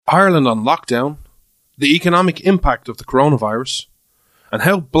Ireland on lockdown, the economic impact of the coronavirus, and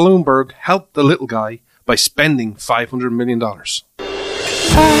how Bloomberg helped the little guy by spending $500 million.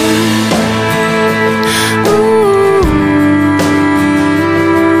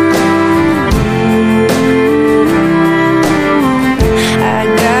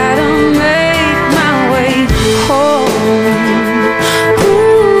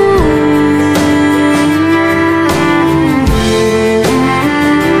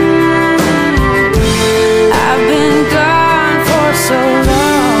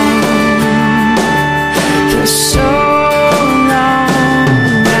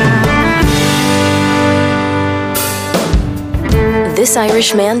 This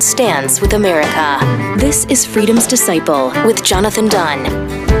Irish man stands with America. This is Freedom's Disciple with Jonathan Dunn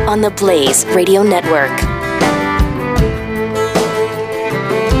on the Blaze Radio Network.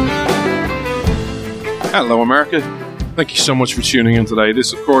 Hello, America. Thank you so much for tuning in today.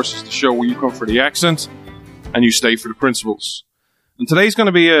 This, of course, is the show where you come for the accent and you stay for the principles. And today's going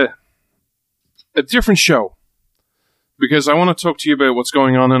to be a different show because I want to talk to you about what's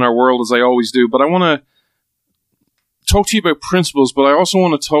going on in our world, as I always do, but I want to talk to you about principles, but I also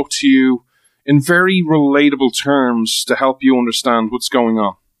want to talk to you in very relatable terms to help you understand what's going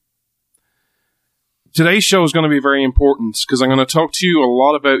on. Today's show is going to be very important because I'm going to talk to you a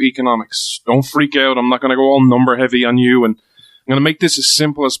lot about economics. Don't freak out. I'm not going to go all number heavy on you, and I'm going to make this as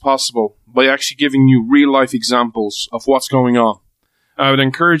simple as possible by actually giving you real life examples of what's going on. I would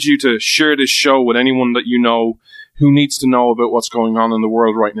encourage you to share this show with anyone that you know who needs to know about what's going on in the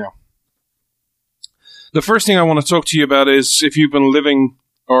world right now. The first thing I want to talk to you about is, if you've been living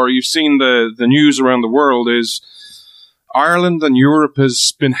or you've seen the news around the world, is Ireland and Europe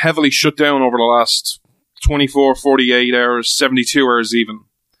has been heavily shut down over the last 24, 48 hours, 72 hours even.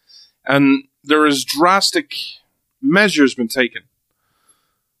 And there is drastic measures been taken.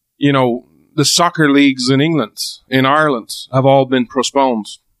 You know, the soccer leagues in England, in Ireland, have all been postponed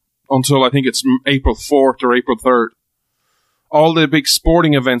until I think it's April 4th or April 3rd. All the big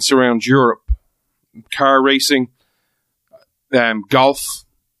sporting events around Europe, car racing, golf.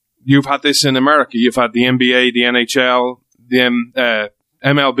 You've had this in America. You've had the NBA, the NHL, the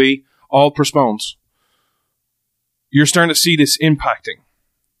MLB, all postponed. You're starting to see this impacting.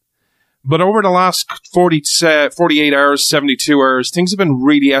 But over the last 48 hours, 72 hours, things have been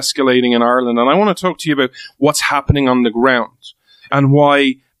really escalating in Ireland. And I want to talk to you about what's happening on the ground and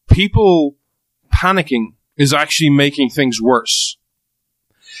why people panicking is actually making things worse.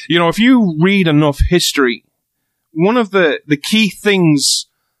 You know, if you read enough history, one of the key things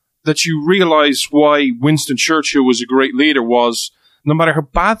that you realize why Winston Churchill was a great leader was, no matter how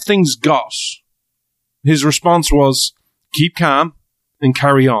bad things got, his response was, keep calm and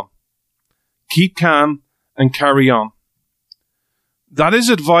carry on. Keep calm and carry on. That is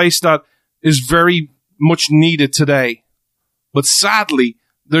advice that is very much needed today. But sadly,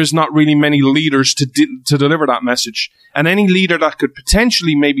 there's not really many leaders to deliver that message. And any leader that could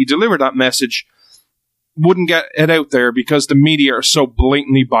potentially maybe deliver that message wouldn't get it out there because the media are so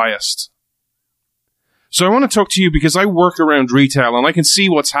blatantly biased. So I want to talk to you because I work around retail and I can see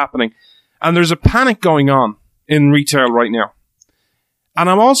what's happening. And there's a panic going on in retail right now. And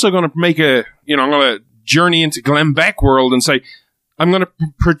I'm also going to make I'm going to journey into Glenn Beck world and say, I'm going to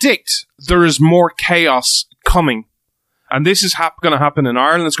predict there is more chaos coming. And this is going to happen in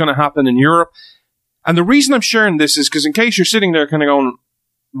Ireland. It's going to happen in Europe. And the reason I'm sharing this is because in case you're sitting there kind of going,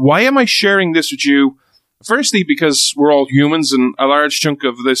 why am I sharing this with you? Firstly, because we're all humans and a large chunk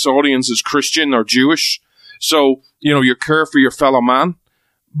of this audience is Christian or Jewish. So, you care for your fellow man.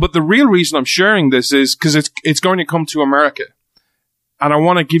 But the real reason I'm sharing this is because it's going to come to America. And I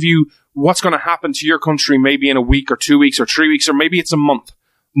want to give you what's going to happen to your country maybe in a week or 2 weeks or 3 weeks or maybe it's a month.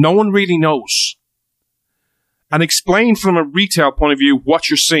 No one really knows. And explain from a retail point of view what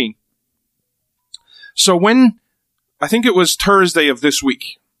you're seeing. So when, I think it was Thursday of this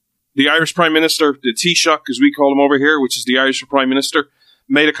week, the Irish Prime Minister, the Taoiseach, as we call him over here, which is the Irish Prime Minister,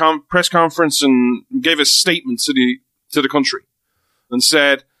 made a press conference and gave a statement to the country and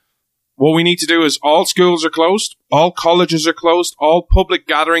said, what we need to do is all schools are closed, all colleges are closed, all public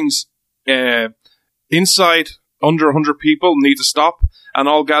gatherings inside under 100 people need to stop, and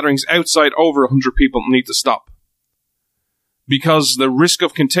all gatherings outside over 100 people need to stop. Because the risk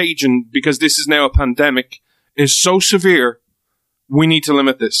of contagion, because this is now a pandemic, is so severe, we need to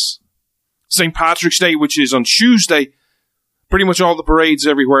limit this. St. Patrick's Day, which is on Tuesday, pretty much all the parades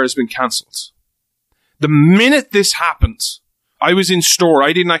everywhere has been cancelled. The minute this happened, I was in store.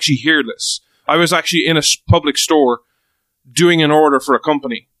 I didn't actually hear this. I was actually in a public store doing an order for a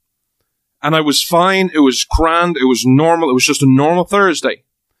company. And I was fine. It was grand. It was normal. It was just a normal Thursday.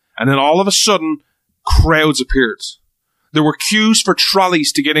 And then all of a sudden, crowds appeared. There were queues for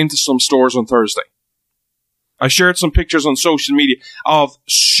trolleys to get into some stores on Thursday. I shared some pictures on social media of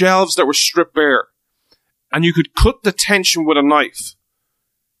shelves that were stripped bare. And you could cut the tension with a knife.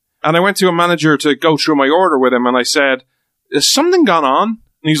 And I went to a manager to go through my order with him, and I said, has something gone on?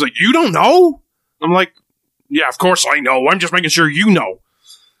 And he's like, you don't know? I'm like, yeah, of course I know. I'm just making sure you know.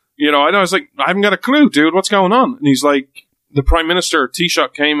 You know, I was like, I haven't got a clue, dude. What's going on? And he's like, the Prime Minister,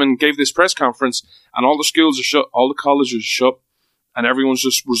 Taoiseach, came and gave this press conference, and all the schools are shut, all the colleges are shut, and everyone's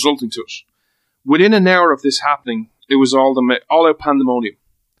just resulting to it. Within an hour of this happening, it was all-out pandemonium.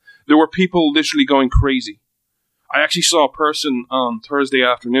 There were people literally going crazy. I actually saw a person on Thursday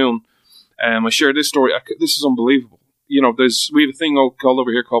afternoon. I shared this story. This is unbelievable. You know, we have a thing called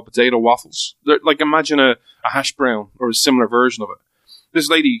over here called potato waffles. They're, like, imagine a hash brown or a similar version of it. This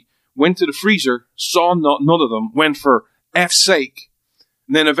lady went to the freezer, saw none of them, went for F's sake,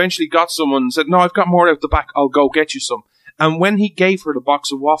 and then eventually got someone and said, no, I've got more out the back. I'll go get you some. And when he gave her the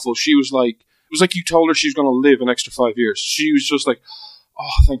box of waffles, she was like, it was like you told her she was going to live an extra 5 years. She was just like,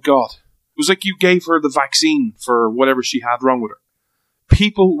 oh, thank God. It was like you gave her the vaccine for whatever she had wrong with her.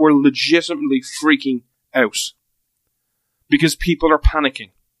 People were legitimately freaking out because people are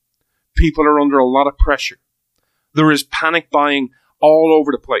panicking. People are under a lot of pressure. There is panic buying all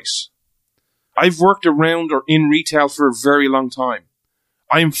over the place. I've worked around or in retail for a very long time.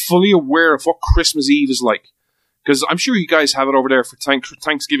 I am fully aware of what Christmas Eve is like. Because I'm sure you guys have it over there for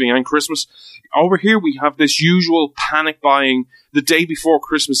Thanksgiving and Christmas. Over here we have this usual panic buying the day before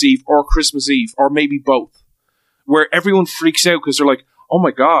Christmas Eve or maybe both. Where everyone freaks out because they're like, oh my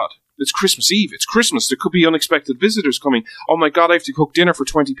God, it's Christmas Eve. It's Christmas. There could be unexpected visitors coming. Oh my God, I have to cook dinner for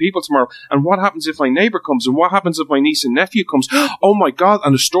 20 people tomorrow. And what happens if my neighbor comes? And what happens if my niece and nephew comes? Oh my God,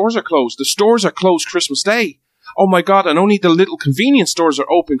 and the stores are closed. The stores are closed Christmas Day. Oh my God, and only the little convenience stores are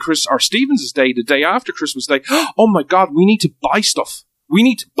open Stevens' Day, the day after Christmas Day. Oh my God, we need to buy stuff. We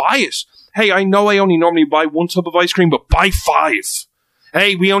need to buy it. Hey, I know I only normally buy 1 tub of ice cream, but buy 5.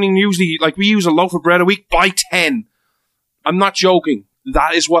 Hey, we use a loaf of bread a week, buy 10. I'm not joking.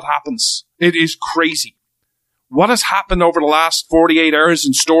 That is what happens. It is crazy. What has happened over the last 48 hours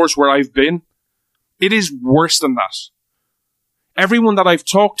in stores where I've been? It is worse than that. Everyone that I've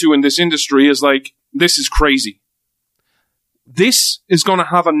talked to in this industry is like, this is crazy. This is going to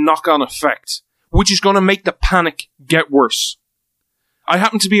have a knock-on effect, which is going to make the panic get worse. I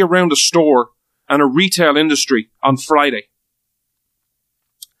happened to be around a store and a retail industry on Friday.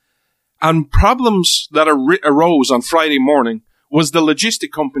 And problems that arose on Friday morning was the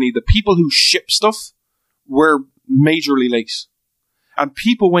logistic company, the people who ship stuff, were majorly late. And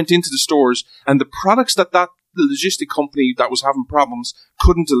people went into the stores, and the products that the logistic company that was having problems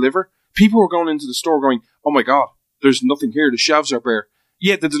couldn't deliver, people were going into the store going, oh my God, there's nothing here, the shelves are bare.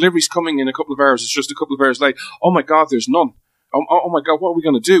 Yeah, the delivery's coming in a couple of hours, it's just a couple of hours late. Oh my God, there's none. Oh my God, what are we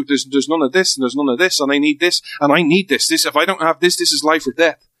going to do? There's none of this, and there's none of this, and I need this, and I need this. If I don't have this, this is life or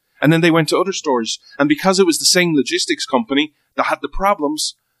death. And then they went to other stores, and because it was the same logistics company that had the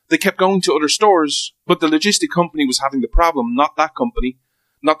problems, they kept going to other stores, but the logistic company was having the problem, not that company,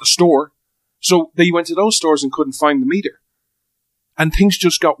 not the store. So they went to those stores and couldn't find them either. And things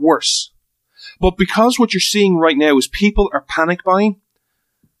just got worse. But because what you're seeing right now is people are panic buying,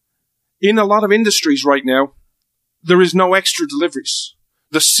 in a lot of industries right now, there is no extra deliveries.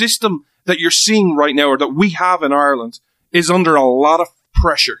 The system that you're seeing right now, or that we have in Ireland, is under a lot of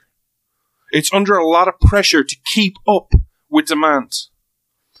pressure. It's under a lot of pressure to keep up with demand.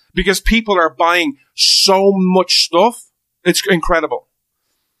 Because people are buying so much stuff, it's incredible.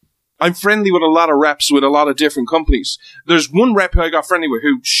 I'm friendly with a lot of reps with a lot of different companies. There's one rep who I got friendly with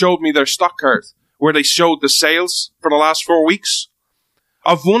who showed me their stock card where they showed the sales for the last 4 weeks.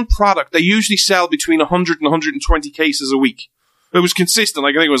 Of one product, they usually sell between 100 and 120 cases a week. It was consistent.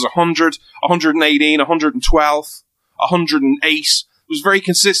 Like I think it was 100, 118, 112, 108. It was very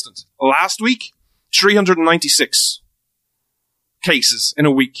consistent. Last week, 396 cases in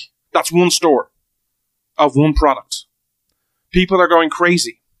a week. That's one store of one product. People are going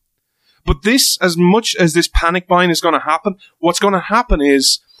crazy. But this, as much as this panic buying is going to happen, what's going to happen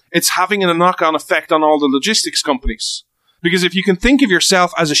is it's having a knock-on effect on all the logistics companies. Because if you can think of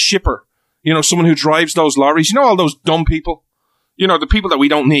yourself as a shipper, you know, someone who drives those lorries, you know, all those dumb people, you know, the people that we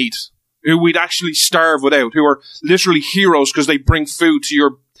don't need, who we'd actually starve without, who are literally heroes because they bring food to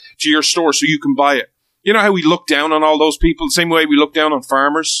your store so you can buy it. You know how we look down on all those people the same way we look down on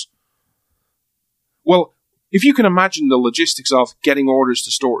farmers? Well, if you can imagine the logistics of getting orders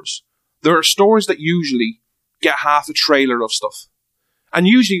to stores, there are stores that usually get half a trailer of stuff. And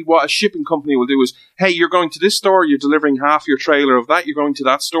usually what a shipping company will do is, hey, you're going to this store, you're delivering half your trailer of that, you're going to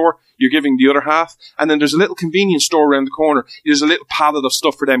that store, you're giving the other half, and then there's a little convenience store around the corner, there's a little pallet of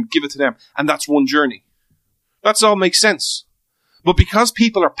stuff for them, give it to them, and that's one journey. That's all makes sense. But because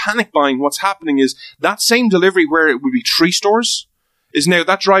people are panic buying, what's happening is that same delivery where it would be 3 stores, is now,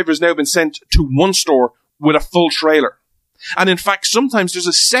 that driver has now been sent to 1 store with a full trailer. And in fact, sometimes there's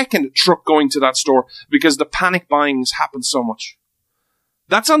a second truck going to that store because the panic buying has happened so much.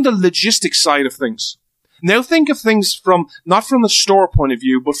 That's on the logistics side of things. Now think of things from, not from the store point of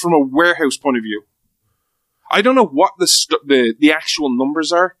view, but from a warehouse point of view. I don't know what the actual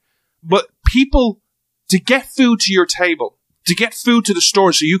numbers are, but people, to get food to your table, to get food to the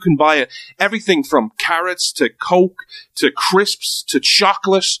store so you can buy it, everything from carrots to Coke to crisps to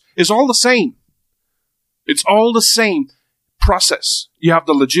chocolate is all the same. It's all the same process. You have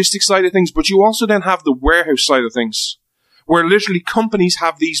the logistics side of things, but you also then have the warehouse side of things, where literally companies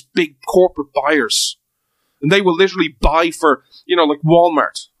have these big corporate buyers. And they will literally buy for, like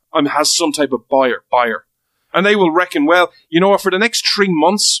Walmart has some type of buyer. And they will reckon, well, you know what, for the next 3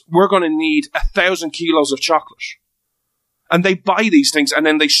 months, we're going to need 1,000 kilos of chocolate. And they buy these things and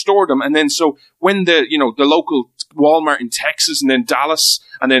then they store them. And then so when the local Walmart in Texas and then Dallas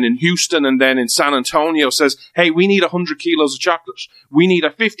and then in Houston and then in San Antonio says, hey, we need 100 kilos of chocolate. We need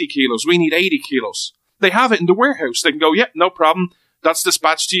 50 kilos. We need 80 kilos. They have it in the warehouse. They can go, no problem. That's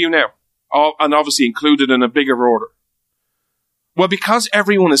dispatched to you now. And obviously included in a bigger order. Well, because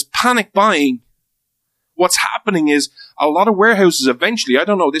everyone is panic buying, what's happening is a lot of warehouses eventually, I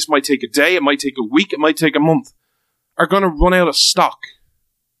don't know, this might take a day, it might take a week, it might take a month, are going to run out of stock.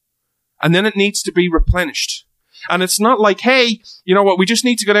 And then it needs to be replenished. And it's not like, hey, you know what, we just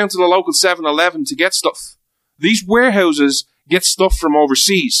need to go down to the local 7-Eleven to get stuff. These warehouses get stuff from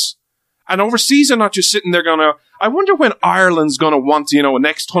overseas. And overseas are not just sitting there going, I wonder when Ireland's going to want, a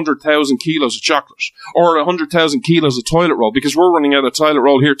next 100,000 kilos of chocolate. Or 100,000 kilos of toilet roll, because we're running out of toilet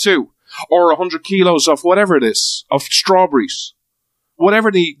roll here too. Or 100 kilos of whatever it is, of strawberries.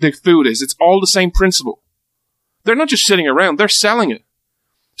 Whatever the food is, it's all the same principle. They're not just sitting around, they're selling it.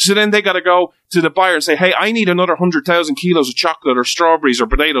 So then they got to go to the buyer and say, hey, I need another 100,000 kilos of chocolate or strawberries or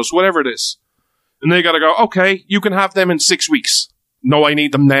potatoes, whatever it is. And they got to go, okay, you can have them in 6 weeks. No, I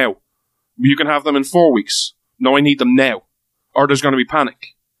need them now. You can have them in 4 weeks. No, I need them now. Or there's going to be panic.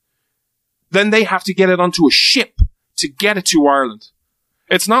 Then they have to get it onto a ship to get it to Ireland.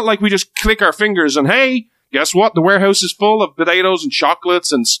 It's not like we just click our fingers and, hey, guess what? The warehouse is full of potatoes and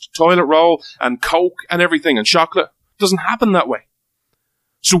chocolates and toilet roll and Coke and everything and chocolate. It doesn't happen that way.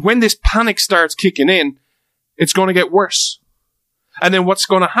 So when this panic starts kicking in, it's going to get worse. And then what's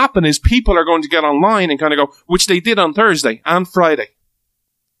going to happen is people are going to get online and kind of go, which they did on Thursday and Friday.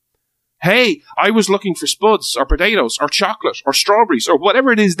 Hey, I was looking for spuds or potatoes or chocolate or strawberries or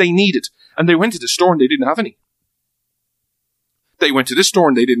whatever it is they needed. And they went to the store and they didn't have any. They went to this store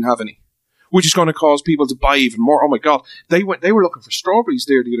and they didn't have any. Which is going to cause people to buy even more. Oh my God. They were looking for strawberries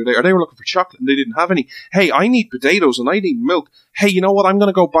there the other day, or they were looking for chocolate and they didn't have any. Hey, I need potatoes and I need milk. Hey, you know what? I'm going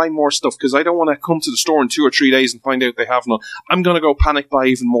to go buy more stuff because I don't want to come to the store in 2 or 3 days and find out they have none. I'm going to go panic buy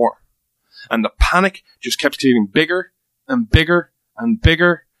even more. And the panic just kept getting bigger and bigger and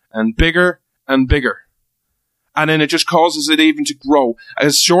bigger and bigger and bigger. And then it just causes it even to grow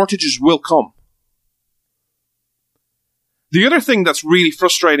as shortages will come. The other thing that's really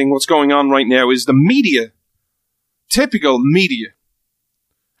frustrating what's going on right now is the media, typical media,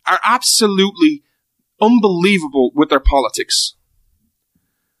 are absolutely unbelievable with their politics.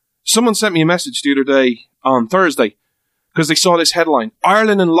 Someone sent me a message the other day on Thursday because they saw this headline,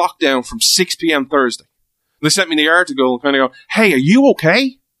 Ireland in lockdown from 6 p.m. Thursday. They sent me the article and kind of go, hey, are you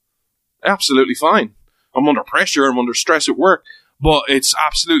okay? Absolutely fine. I'm under pressure, I'm under stress at work, but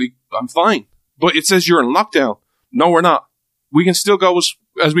I'm fine. But it says you're in lockdown. No, we're not. We can still go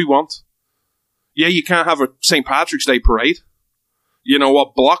as we want. Yeah, you can't have a St. Patrick's Day parade. You know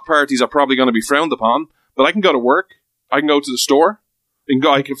what? Block parties are probably going to be frowned upon, but I can go to work. I can go to the store.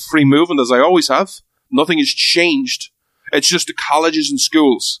 I can free movement as I always have. Nothing has changed. It's just the colleges and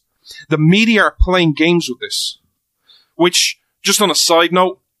schools. The media are playing games with this. Which, just on a side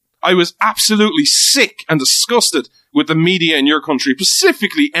note, I was absolutely sick and disgusted with the media in your country,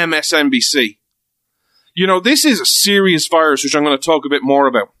 specifically MSNBC. You know, this is a serious virus, which I'm going to talk a bit more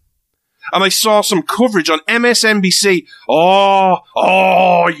about. And I saw some coverage on MSNBC.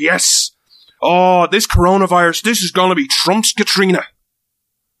 Oh, yes. Oh, this coronavirus, this is going to be Trump's Katrina.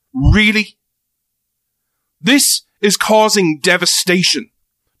 Really? This is causing devastation,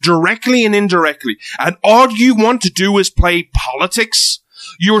 directly and indirectly. And all you want to do is play politics?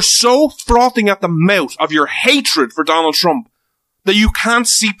 You're so frothing at the mouth of your hatred for Donald Trump That you can't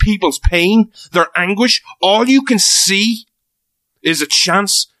see people's pain, their anguish. All you can see is a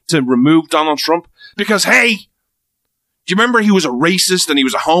chance to remove Donald Trump. Because, hey, do you remember he was a racist and he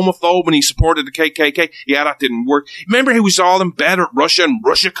was a homophobe and he supported the KKK? Yeah, that didn't work. Remember he was all in bed with Russia and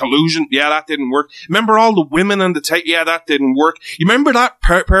Russia collusion? Yeah, that didn't work. Remember all the women on the tape? Yeah, that didn't work. You remember that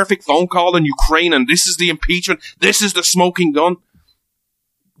perfect phone call in Ukraine and this is the impeachment? This is the smoking gun?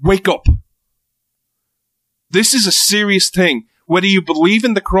 Wake up. This is a serious thing. Whether you believe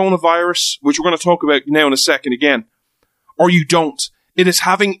in the coronavirus, which we're going to talk about now in a second again, or you don't, it is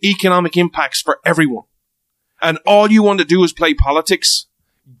having economic impacts for everyone. And all you want to do is play politics.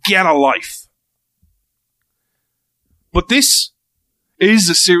 Get a life. But this is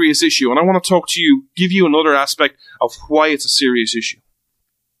a serious issue, and I want to talk to you, give you another aspect of why it's a serious issue.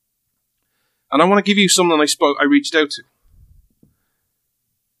 And I want to give you something I reached out to.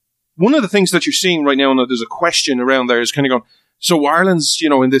 One of the things that you're seeing right now, and there's a question around there, is kind of going, so Ireland's,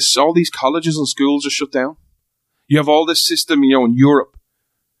 in this, all these colleges and schools are shut down. You have all this system, in Europe.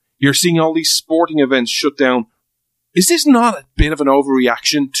 You're seeing all these sporting events shut down. Is this not a bit of an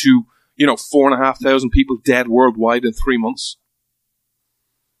overreaction to, 4,500 people dead worldwide in 3 months?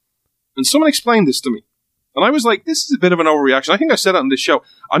 And someone explained this to me. And I was like, this is a bit of an overreaction. I think I said it on this show.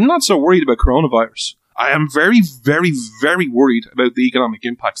 I'm not so worried about coronavirus. I am very, very, very worried about the economic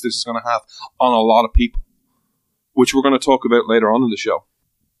impacts this is going to have on a lot of people, which we're going to talk about later on in the show.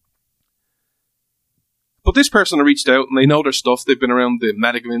 But this person reached out, and they know their stuff. They've been around the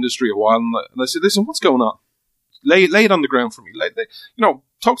medical industry a while, and I said, listen, what's going on? Lay it on the ground for me.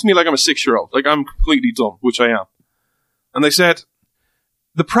 Talk to me like I'm a 6-year-old, like I'm completely dumb, which I am. And they said,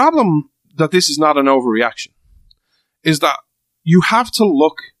 the problem that this is not an overreaction is that you have to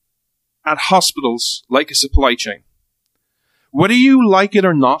look at hospitals like a supply chain. Whether you like it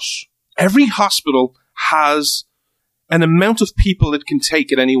or not, every hospital has an amount of people it can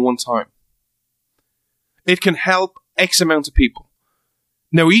take at any one time. It can help X amount of people.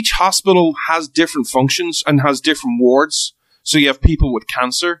 Now, each hospital has different functions and has different wards. So you have people with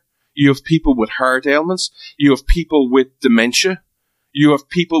cancer, you have people with heart ailments, you have people with dementia, you have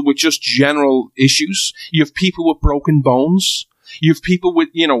people with just general issues, you have people with broken bones, you have people with,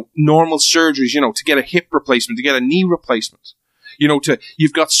 normal surgeries, to get a hip replacement, to get a knee replacement.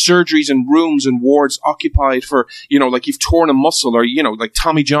 You've got surgeries and rooms and wards occupied for, like you've torn a muscle or, like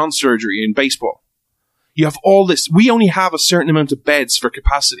Tommy John surgery in baseball. You have all this. We only have a certain amount of beds for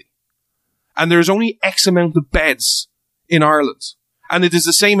capacity. And there's only X amount of beds in Ireland. And it is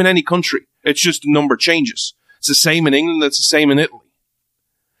the same in any country. It's just the number changes. It's the same in England. It's the same in Italy.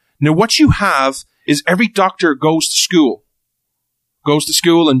 Now, what you have is every doctor goes to school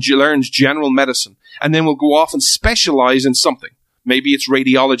and learns general medicine, and then will go off and specialize in something. Maybe it's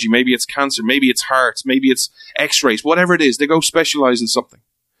radiology, maybe it's cancer, maybe it's hearts, maybe it's x-rays, whatever it is, they go specialize in something.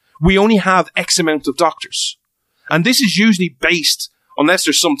 We only have X amount of doctors. And this is usually based, unless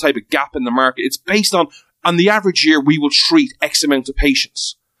there's some type of gap in the market, it's based on the average year, we will treat X amount of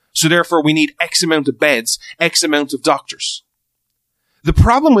patients. So therefore, we need X amount of beds, X amount of doctors. The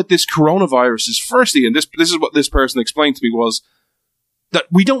problem with this coronavirus is, firstly, and this is what this person explained to me, was that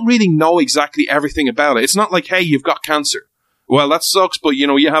we don't really know exactly everything about it. It's not like, hey, you've got cancer. Well, that sucks, but,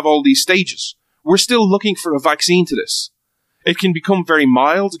 you have all these stages. We're still looking for a vaccine to this. It can become very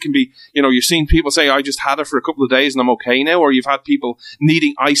mild. It can be, you're seeing people say, I just had it for a couple of days and I'm okay now. Or you've had people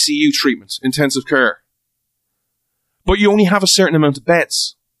needing ICU treatment, intensive care. But you only have a certain amount of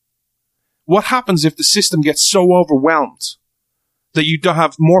beds. What happens if the system gets so overwhelmed that you don't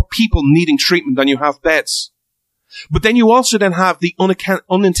have more people needing treatment than you have beds? But then you also then have the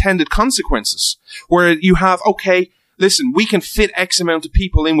unintended consequences where you have, okay, listen, we can fit X amount of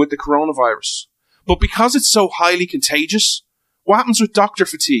people in with the coronavirus. But because it's so highly contagious, what happens with doctor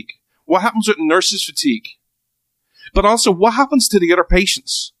fatigue? What happens with nurses fatigue? But also, what happens to the other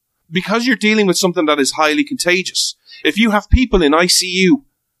patients? Because you're dealing with something that is highly contagious. If you have people in ICU,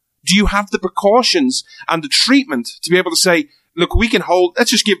 do you have the precautions and the treatment to be able to say, look, we can hold,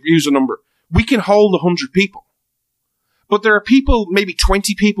 let's just use a number. We can hold 100 people. But there are people, maybe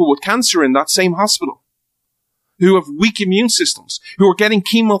 20 people with cancer in that same hospital who have weak immune systems, who are getting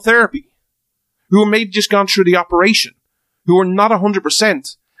chemotherapy, who are maybe just gone through the operation, who are not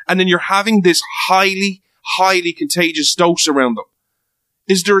 100%, and then you're having this highly, highly contagious dose around them.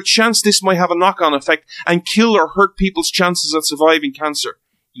 Is there a chance this might have a knock-on effect and kill or hurt people's chances of surviving cancer?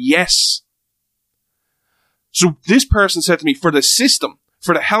 Yes. So this person said to me, for the system,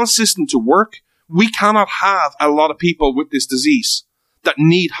 for the health system to work, we cannot have a lot of people with this disease that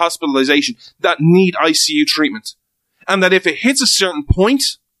need hospitalization, that need ICU treatment. And that if it hits a certain point,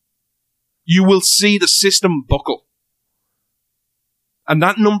 you will see the system buckle. And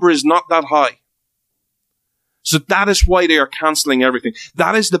that number is not that high. So that is why they are cancelling everything.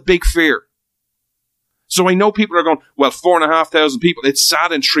 That is the big fear. So I know people are going, well, 4,500 people, it's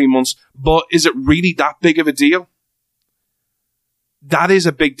sad in 3 months, but is it really that big of a deal? That is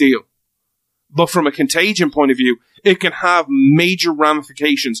a big deal. But from a contagion point of view, it can have major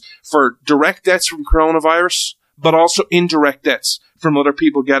ramifications for direct deaths from coronavirus, but also indirect deaths from other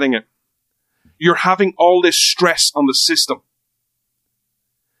people getting it. You're having all this stress on the system.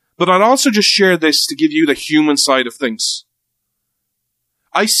 But I'd also just share this to give you the human side of things.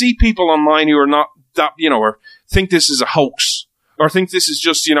 I see people online who are not that, or think this is a hoax, or think this is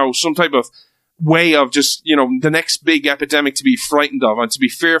just, some type of way of just, the next big epidemic to be frightened of and to be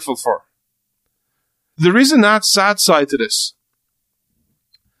fearful for. There is an sad side to this.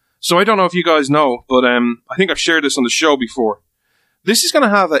 So I don't know if you guys know, but I think I've shared this on the show before. This is going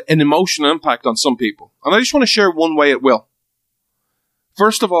to have an emotional impact on some people. And I just want to share one way it will.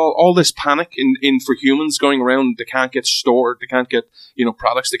 First of all this panic in for humans going around, they can't get stored, they can't get,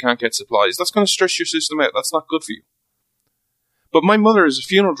 products, they can't get supplies. That's going to stress your system out. That's not good for you. But my mother is a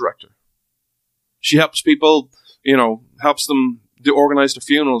funeral director. She helps people, helps them to organize the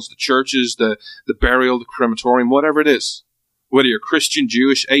funerals, the churches, the burial, the crematorium, whatever it is. Whether you're Christian,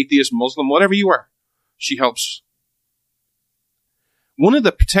 Jewish, atheist, Muslim, whatever you are, she helps. One of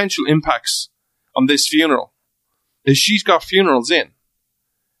the potential impacts on this funeral is she's got funerals in.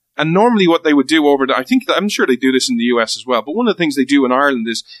 And normally what they would do I'm sure they do this in the US as well, but one of the things they do in Ireland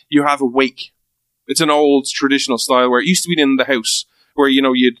is you have a wake. It's an old traditional style where it used to be in the house, where,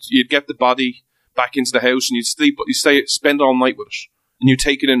 you'd get the body back into the house and you'd spend all night with it. And you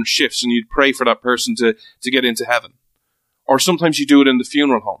take it in shifts and you'd pray for that person to get into heaven. Or sometimes you do it in the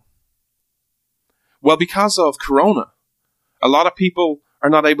funeral home. Well, because of Corona, a lot of people are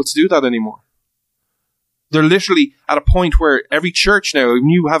not able to do that anymore. They're literally at a point where every church now, when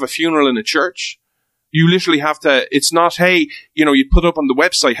you have a funeral in a church, you literally have to, it's not, hey, you put up on the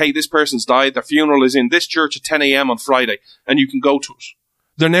website, hey, this person's died, their funeral is in this church at 10 a.m. on Friday, and you can go to it.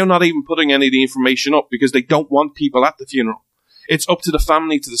 They're now not even putting any of the information up because they don't want people at the funeral. It's up to the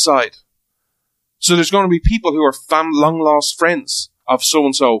family to decide. So there's going to be people who are long-lost friends of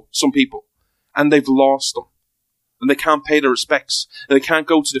so-and-so, some people, and they've lost them. And they can't pay their respects. And they can't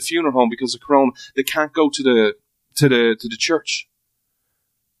go to the funeral home because of Corona. They can't go to the church.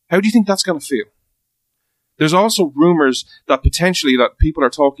 How do you think that's going to feel? There's also rumors that potentially that people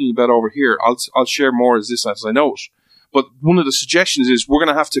are talking about over here. I'll share more as I know it. But one of the suggestions is we're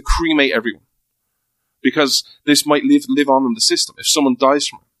going to have to cremate everyone because this might live on in the system if someone dies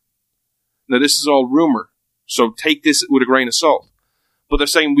from it. Now this is all rumor, so take this with a grain of salt. But they're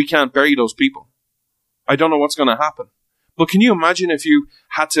saying we can't bury those people. I don't know what's going to happen. But can you imagine if you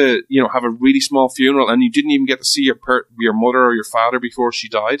had to, have a really small funeral and you didn't even get to see your mother or your father before she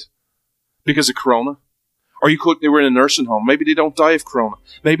died because of Corona? Or they were in a nursing home. Maybe they don't die of Corona.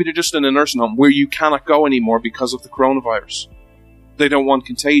 Maybe they're just in a nursing home where you cannot go anymore because of the coronavirus. They don't want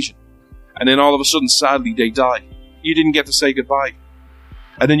contagion. And then all of a sudden, sadly, they die. You didn't get to say goodbye.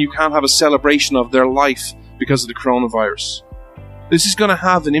 And then you can't have a celebration of their life because of the coronavirus. This is going to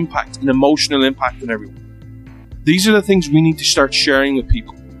have an impact, an emotional impact on everyone. These are the things we need to start sharing with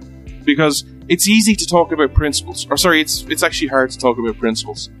people. Because it's easy to talk about principles. It's actually hard to talk about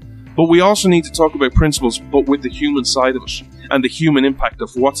principles. But we also need to talk about principles, but with the human side of it and the human impact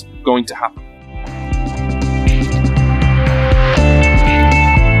of what's going to happen.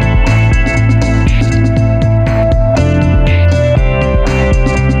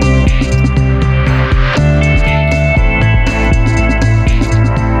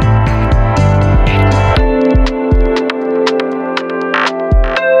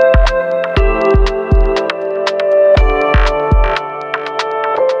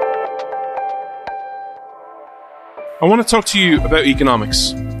 I want to talk to you about economics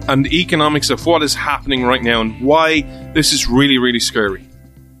and the economics of what is happening right now and why this is really, really scary.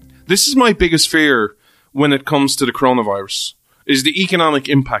 This is my biggest fear when it comes to the coronavirus, is the economic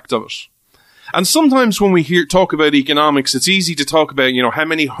impact of it. And sometimes when we talk about economics, it's easy to talk about, how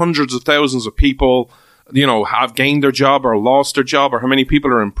many hundreds of thousands of people, have gained their job or lost their job or how many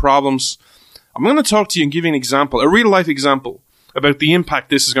people are in problems. I'm going to talk to you and give you an example, a real life example about the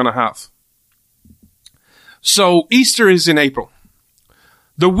impact this is going to have. So, Easter is in April.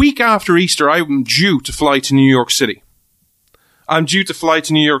 The week after Easter, I'm due to fly to New York City. I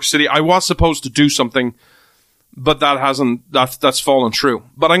was supposed to do something, but that's fallen through.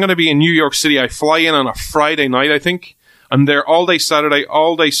 But I'm going to be in New York City. I fly in on a Friday night, I think. I'm there all day Saturday,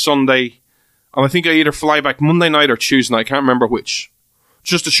 all day Sunday. And I think I either fly back Monday night or Tuesday night. I can't remember which.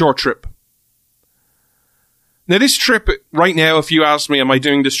 Just a short trip. Now, this trip, right now, if you ask me, am I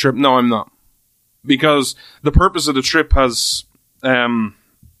doing this trip? No, I'm not. Because the purpose of the trip has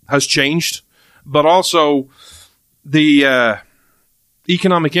changed, but also the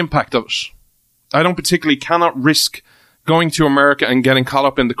economic impact of it. I don't particularly cannot risk going to America and getting caught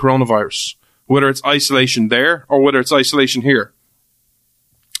up in the coronavirus, whether it's isolation there or whether it's isolation here.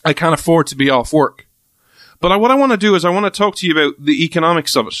 I can't afford to be off work. But what I want to do is I want to talk to you about the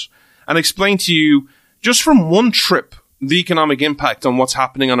economics of it and explain to you, just from one trip, the economic impact on what's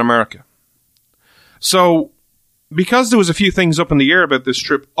happening on America. So, because there was a few things up in the air about this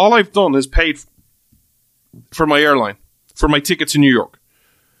trip, all I've done is paid for my airline, for my ticket to New York.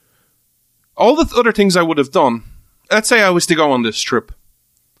 All the other things I would have done, let's say I was to go on this trip.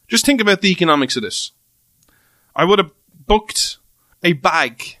 Just think about the economics of this. I would have booked a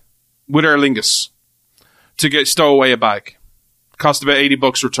bag with Aer Lingus to stow away a bag. Cost about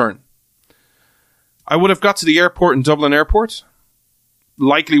 $80 return. I would have got to the airport in Dublin Airport.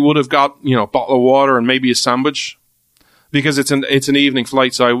 Likely would have got, a bottle of water and maybe a sandwich. Because it's an evening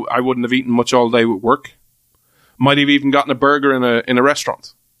flight, so I wouldn't have eaten much all day with work. Might have even gotten a burger in a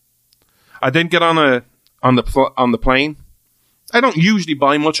restaurant. I then get on the plane. I don't usually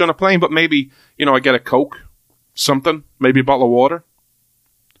buy much on a plane, but maybe, I get a Coke, something, maybe a bottle of water.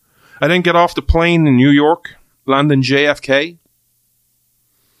 I then get off the plane in New York, land in JFK.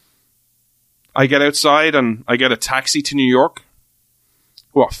 I get outside and I get a taxi to New York.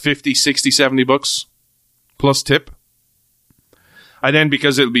 What, 50, 60, $70 plus tip. I then,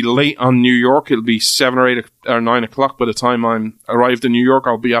 because it'll be late on New York, it'll be 7 or 8 or 9 o'clock by the time I'm arrived in New York.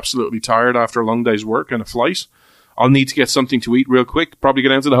 I'll be absolutely tired after a long day's work and a flight. I'll need to get something to eat real quick. Probably go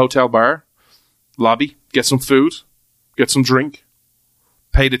down to the hotel bar, lobby, get some food, get some drink,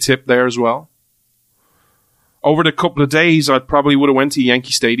 pay the tip there as well. Over the couple of days, I probably would have went to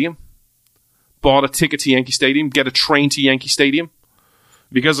Yankee Stadium, bought a ticket to Yankee Stadium, get a train to Yankee Stadium.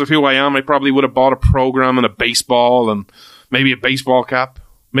 Because of who I am, I probably would have bought a program and a baseball and maybe a baseball cap,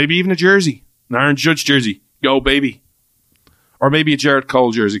 maybe even a jersey, an Aaron Judge jersey. Go, baby. Or maybe a Jared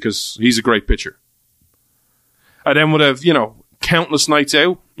Cole jersey because he's a great pitcher. I then would have, countless nights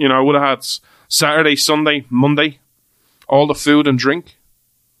out. I would have had Saturday, Sunday, Monday, all the food and drink.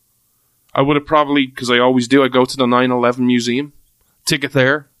 I would have probably, because I always do, I go to the 9/11 museum, ticket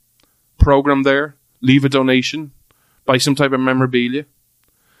there, program there, leave a donation, buy some type of memorabilia,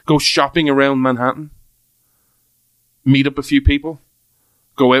 go shopping around Manhattan, meet up a few people,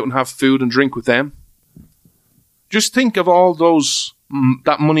 go out and have food and drink with them. Just think of all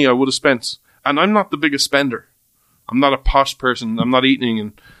that money I would have spent. And I'm not the biggest spender. I'm not a posh person. I'm not eating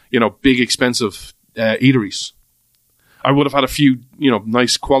in, big expensive eateries. I would have had a few,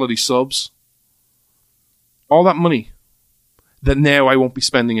 nice quality subs. All that money that now I won't be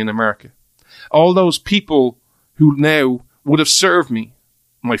spending in America. All those people who now would have served me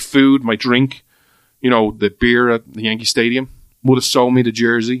my food, my drink, the beer at the Yankee Stadium, would have sold me the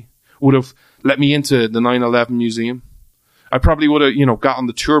jersey, would have let me into the 9/11 museum. I probably would have, got on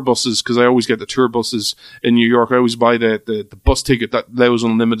the tour buses, because I always get the tour buses in New York. I always buy the bus ticket that allows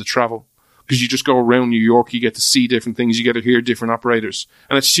unlimited travel. Because you just go around New York, you get to see different things, you get to hear different operators.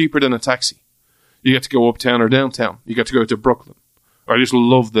 And it's cheaper than a taxi. You get to go uptown or downtown. You get to go to Brooklyn. I just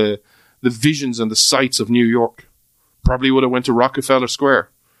love the visions and the sights of New York. Probably would have went to Rockefeller Square,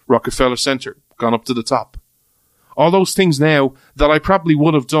 Rockefeller Center, gone up to the top. All those things now that I probably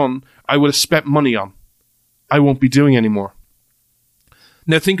would have done, I would have spent money on. I won't be doing anymore.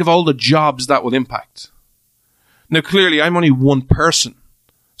 Now think of all the jobs that will impact. Now clearly I'm only one person,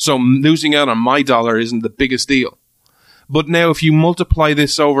 so losing out on my dollar isn't the biggest deal. But now if you multiply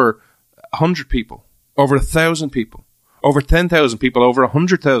this over 100 people, over 1,000 people, over 10,000 people, over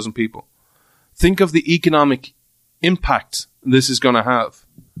 100,000 people, think of the economic impact this is going to have.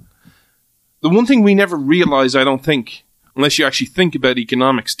 The one thing we never realize, I don't think, unless you actually think about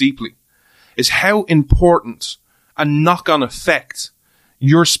economics deeply, is how important a knock-on effect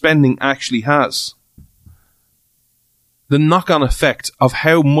your spending actually has. The knock-on effect of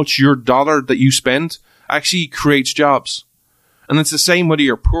how much your dollar that you spend actually creates jobs. And it's the same whether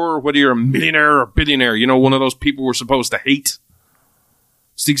you're poor, whether you're a millionaire or billionaire, one of those people we're supposed to hate.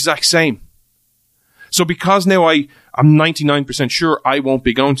 It's the exact same. So because now I'm 99% sure I won't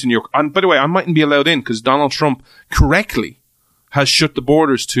be going to New York. And by the way, I mightn't be allowed in because Donald Trump correctly has shut the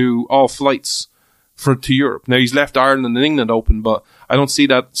borders to all flights to Europe. Now he's left Ireland and England open, but I don't see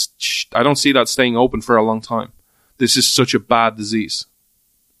that staying open for a long time. This is such a bad disease.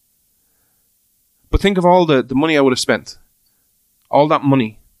 But think of all the money I would have spent. All that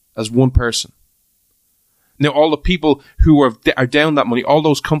money as one person. Now all the people who are down that money, all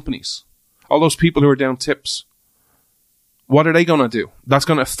those companies, all those people who are down tips, What are they going to do? That's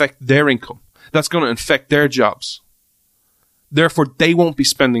going to affect their income. That's going to affect their jobs. Therefore, they won't be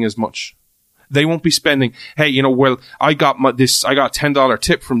spending as much. They won't be spending, hey, I got a $10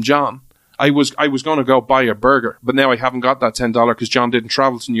 tip from John. I was going to go buy a burger, but now I haven't got that $10 because John didn't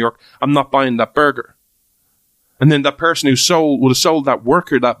travel to New York. I'm not buying that burger. And then that person who would have sold that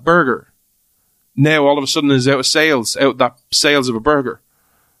worker that burger, now all of a sudden is out that sales of a burger.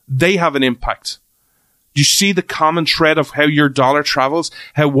 They have an impact. Do you see the common thread of how your dollar travels?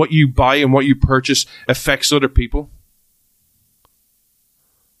 How what you buy and what you purchase affects other people?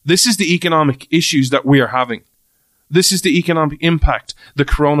 This is the economic issues that we are having. This is the economic impact the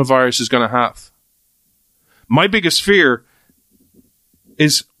coronavirus is going to have. My biggest fear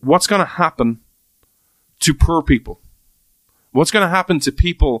is what's going to happen to poor people. What's going to happen to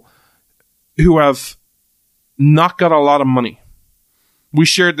people who have not got a lot of money? We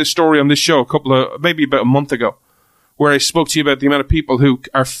shared this story on this show maybe about a month ago, where I spoke to you about the amount of people who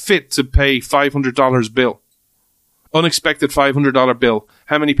are fit to pay $500 bill. Unexpected $500 bill.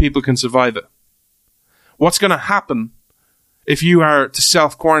 How many people can survive it? What's going to happen if you are to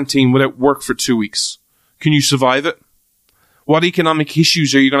self-quarantine without work for 2 weeks? Can you survive it? What economic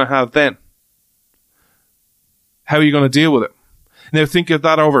issues are you going to have then? How are you going to deal with it? Now think of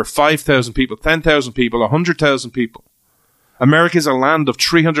that over 5,000 people, 10,000 people, 100,000 people. America is a land of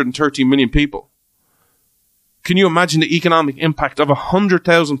 330 million people. Can you imagine the economic impact of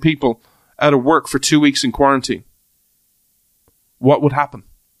 100,000 people out of work for 2 weeks in quarantine? What would happen?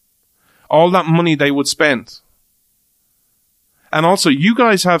 All that money they would spend. And also, you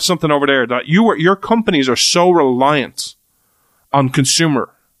guys have something over there that your companies are so reliant on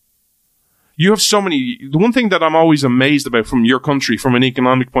consumer. You have so many. The one thing that I'm always amazed about from your country, from an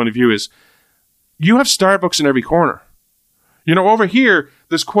economic point of view, is you have Starbucks in every corner. Over here,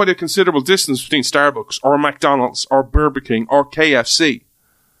 there's quite a considerable distance between Starbucks or McDonald's or Burger King or KFC.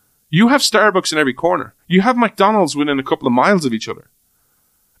 You have Starbucks in every corner. You have McDonald's within a couple of miles of each other.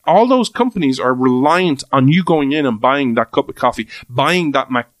 All those companies are reliant on you going in and buying that cup of coffee, buying that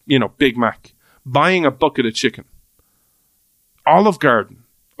Big Mac, buying a bucket of chicken. Olive Garden,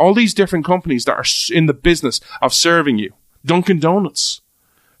 all these different companies that are in the business of serving you. Dunkin' Donuts.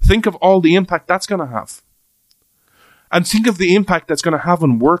 Think of all the impact that's going to have. And think of the impact that's going to have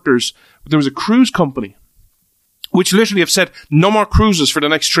on workers. There was a cruise company which literally have said no more cruises for the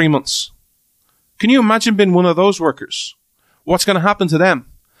next 3 months. Can you imagine being one of those workers? What's going to happen to them?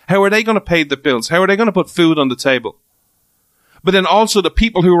 How are they going to pay the bills? How are they going to put food on the table? But then also the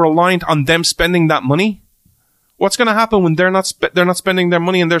people who are reliant on them spending that money. What's going to happen when they're not spending their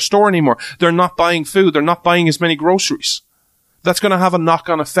money in their store anymore? They're not buying food. They're not buying as many groceries. That's going to have a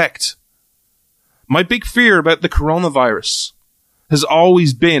knock-on effect. My big fear about the coronavirus has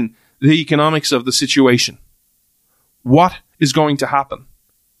always been the economics of the situation. What is going to happen?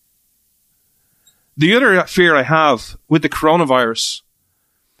 The other fear I have with the coronavirus,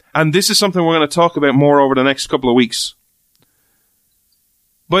 and this is something we're going to talk about more over the next couple of weeks,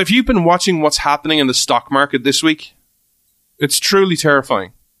 but if you've been watching what's happening in the stock market this week, it's truly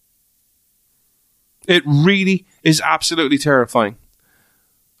terrifying. It really is absolutely terrifying.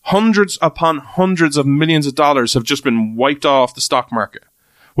 Hundreds upon hundreds of millions of dollars have just been wiped off the stock market.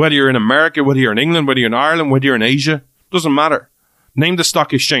 Whether you're in America, whether you're in England, whether you're in Ireland, whether you're in Asia, doesn't matter. Name the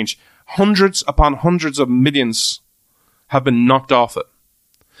stock exchange. Hundreds upon hundreds of millions have been knocked off it.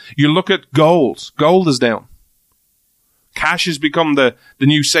 You look at gold. Gold is down. Cash has become the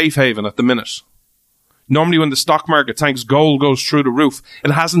new safe haven at the minute. Normally when the stock market tanks, gold goes through the roof.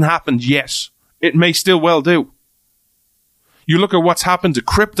 It hasn't happened yet. It may still well do. You look at what's happened to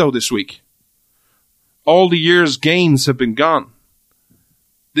crypto this week. All the year's gains have been gone.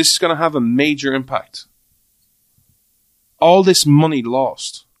 This is going to have a major impact. All this money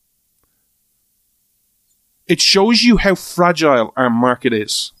lost. It shows you how fragile our market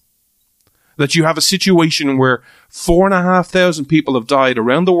is. That you have a situation where 4,500 people have died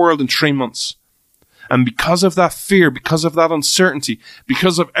around the world in 3 months. And because of that fear, because of that uncertainty,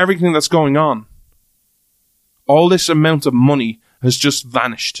 because of everything that's going on, all this amount of money has just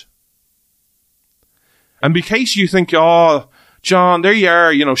vanished. And in case you think, oh, John, there you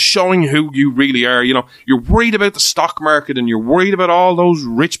are, showing who you really are. You're worried about the stock market and you're worried about all those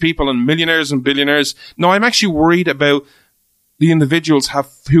rich people and millionaires and billionaires. No, I'm actually worried about the individuals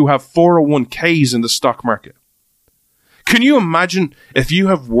who have 401ks in the stock market. Can you imagine if you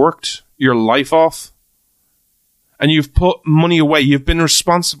have worked your life off and you've put money away, you've been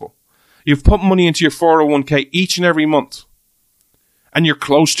responsible, you've put money into your 401k each and every month, and you're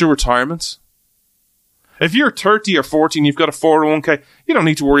close to retirement? If you're 30 or 40 and you've got a 401k, you don't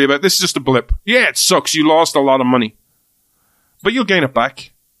need to worry about it. This is just a blip. Yeah, it sucks. You lost a lot of money. But you'll gain it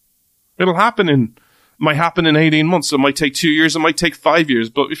back. Might happen in 18 months. It might take 2 years. It might take 5 years.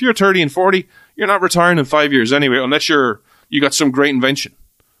 But if you're 30 and 40, you're not retiring in 5 years anyway, unless you got some great invention.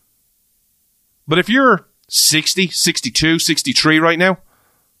 But if you're 60, 62, 63 right now,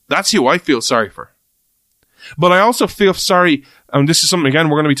 that's who I feel sorry for. But I also feel sorry, and this is something, again,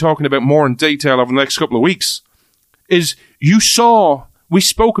 we're going to be talking about more in detail over the next couple of weeks, is we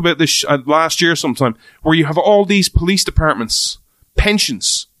spoke about this last year sometime, where you have all these police departments,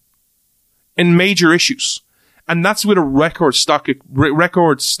 pensions, in major issues. And that's with a record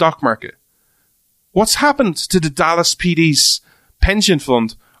stock market. What's happened to the Dallas PD's pension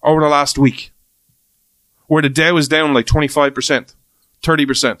fund over the last week? Where the Dow is down like 25%,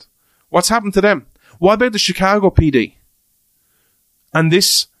 30%. What's happened to them? What about the Chicago PD? And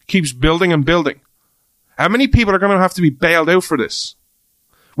this keeps building and building. How many people are going to have to be bailed out for this?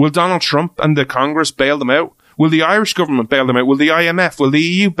 Will Donald Trump and the Congress bail them out? Will the Irish government bail them out? Will the IMF? Will the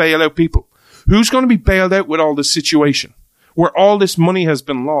EU bail out people? Who's going to be bailed out with all this situation where all this money has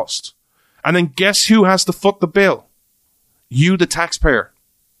been lost? And then guess who has to foot the bill? You, the taxpayer.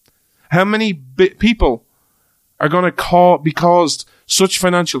 How many people are going to be caused such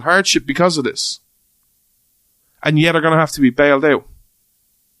financial hardship because of this? And yet are going to have to be bailed out.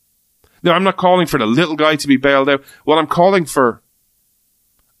 Now, I'm not calling for the little guy to be bailed out. What I'm calling for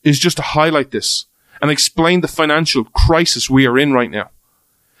is just to highlight this and explain the financial crisis we are in right now.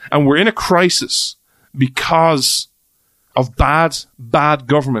 And we're in a crisis because of bad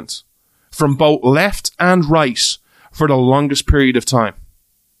government from both left and right for the longest period of time.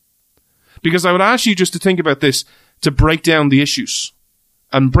 Because I would ask you just to think about this, to break down the issues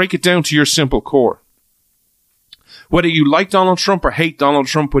and break it down to your simple core. Whether you like Donald Trump or hate Donald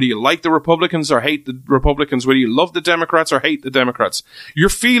Trump, whether you like the Republicans or hate the Republicans, whether you love the Democrats or hate the Democrats, your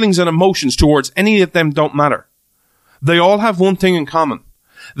feelings and emotions towards any of them don't matter. They all have one thing in common.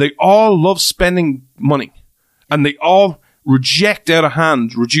 They all love spending money, and they all reject out of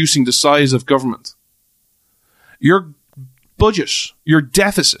hand reducing the size of government. Your budget, your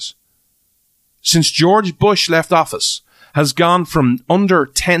deficit, since George Bush left office, has gone from under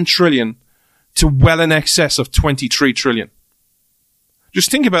 10 trillion to well in excess of 23 trillion.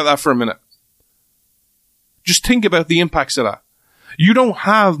 Just think about that for a minute. Just think about the impacts of that. You don't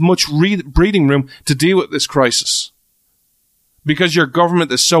have much breathing room to deal with this crisis because your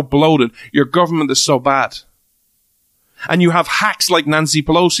government is so bloated, your government is so bad. And you have hacks like Nancy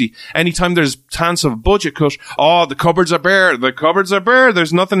Pelosi. Anytime there's chance of a budget cut, the cupboards are bare,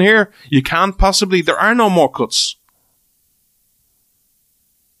 there's nothing here. There are no more cuts.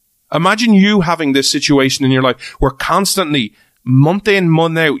 Imagine you having this situation in your life where constantly, month in,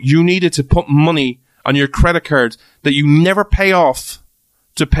 month out, you needed to put money on your credit card that you never pay off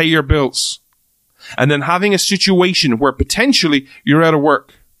to pay your bills. And then having a situation where potentially you're out of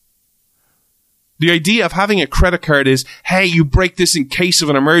work. The idea of having a credit card is, hey, you break this in case of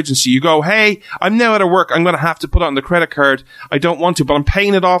an emergency. You go, hey, I'm now out of work. I'm going to have to put it on the credit card. I don't want to, but I'm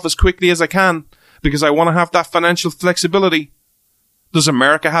paying it off as quickly as I can because I want to have that financial flexibility. Does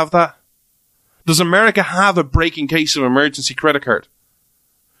America have that? Does America have a break in case of emergency credit card?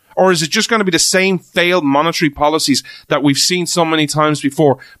 Or is it just going to be the same failed monetary policies that we've seen so many times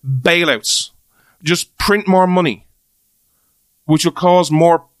before? Bailouts. Just print more money, which will cause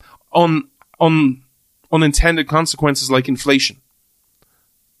more unintended consequences like inflation.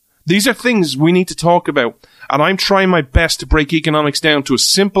 These are things we need to talk about, and I'm trying my best to break economics down to a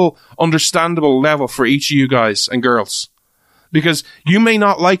simple, understandable level for each of you guys and girls. Because you may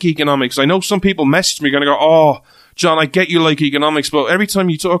not like economics. I know some people message me going to go, oh, John, I get you like economics, but every time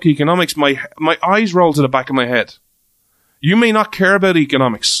you talk economics, my eyes roll to the back of my head. You may not care about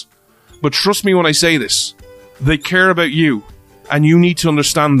economics, but trust me when I say this, they care about you, and you need to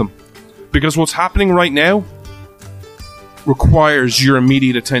understand them. Because what's happening right now requires your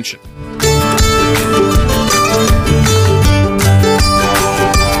immediate attention.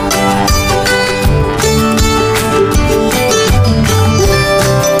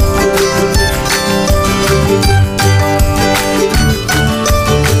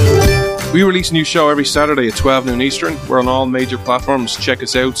 We release a new show every Saturday at 12 noon Eastern. We're on all major platforms. Check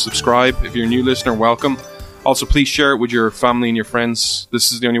us out, subscribe. If you're a new listener, welcome. Also, please share it with your family and your friends.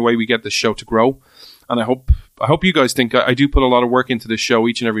 This is the only way we get this show to grow. And I hope you guys think I do put a lot of work into this show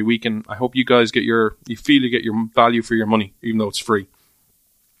each and every week, and I hope you guys you feel you get your value for your money, even though it's free.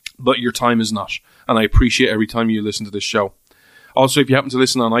 But your time is not. And I appreciate every time you listen to this show. Also, if you happen to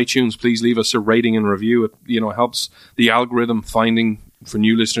listen on iTunes, please leave us a rating and review. It helps the algorithm finding for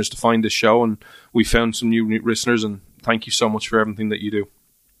new listeners to find this show, and we found some new listeners, and thank you so much for everything that you do.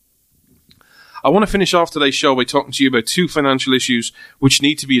 I want to finish off today's show by talking to you about two financial issues which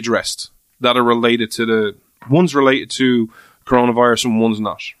need to be addressed that are related to one's related to coronavirus and one's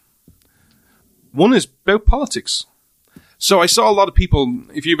not. One is about politics. So I saw a lot of people,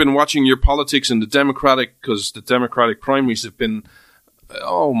 if you've been watching your politics in the Democratic, because the Democratic primaries have been,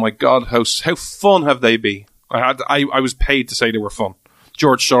 oh my God, how fun have they been? I was paid to say they were fun.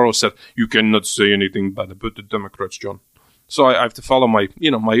 George Soros said, "You cannot say anything bad about the Democrats, John." So I have to follow my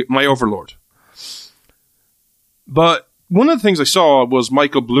overlord. But one of the things I saw was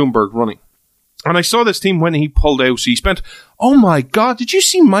Michael Bloomberg running. And I saw this team when he pulled out. So he spent, oh my God, did you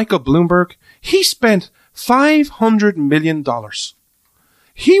see Michael Bloomberg? He spent $500 million.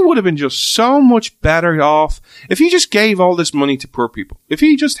 He would have been just so much better off if he just gave all this money to poor people. If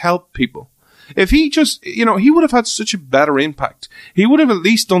he just helped people. If he just, he would have had such a better impact. He would have at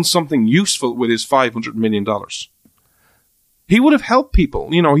least done something useful with his $500 million. He would have helped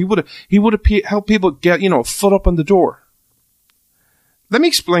people. He would have helped people get, a foot up on the door. Let me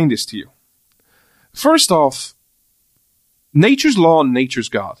explain this to you. First off, nature's law and nature's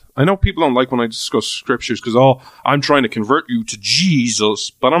God. I know people don't like when I discuss scriptures because, I'm trying to convert you to Jesus,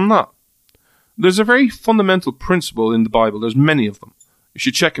 but I'm not. There's a very fundamental principle in the Bible. There's many of them. You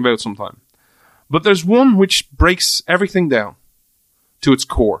should check them out sometime. But there's one which breaks everything down to its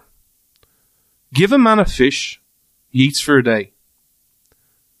core. Give a man a fish, he eats for a day.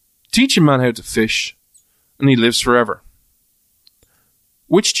 Teach a man how to fish, and he lives forever.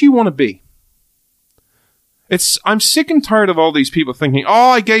 Which do you want to be? I'm sick and tired of all these people thinking,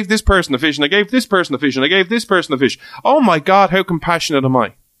 I gave this person a fish, and I gave this person a fish, and I gave this person a fish. Oh my God, how compassionate am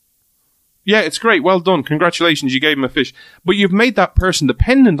I? Yeah, it's great. Well done. Congratulations, you gave him a fish. But you've made that person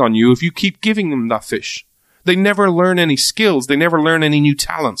dependent on you if you keep giving them that fish. They never learn any skills. They never learn any new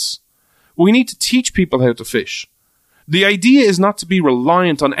talents. We need to teach people how to fish. The idea is not to be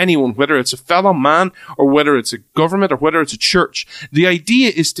reliant on anyone, whether it's a fellow man or whether it's a government or whether it's a church. The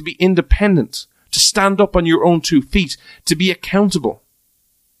idea is to be independent, to stand up on your own 2 feet, to be accountable.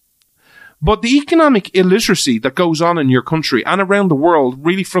 But the economic illiteracy that goes on in your country and around the world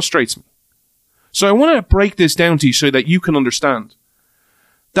really frustrates me. So I want to break this down to you so that you can understand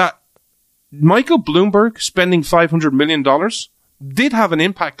that Michael Bloomberg spending $500 million did have an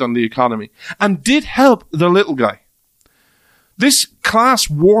impact on the economy and did help the little guy. This class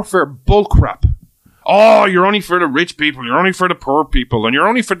warfare bullcrap. You're only for the rich people, you're only for the poor people, and you're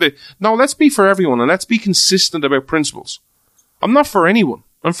only for the... No, let's be for everyone, and let's be consistent about principles. I'm not for anyone,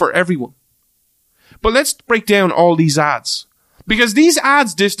 I'm for everyone. But let's break down all these ads. Because these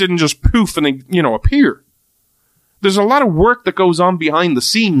ads just didn't just poof and, appear. There's a lot of work that goes on behind the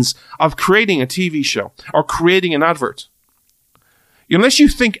scenes of creating a TV show or creating an advert. Unless you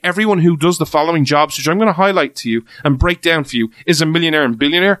think everyone who does the following jobs, which I'm going to highlight to you and break down for you, is a millionaire and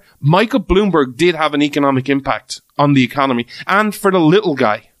billionaire, Michael Bloomberg did have an economic impact on the economy and for the little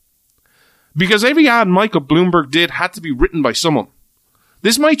guy. Because every ad Michael Bloomberg did had to be written by someone.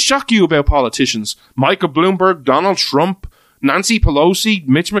 This might shock you about politicians. Michael Bloomberg, Donald Trump, Nancy Pelosi,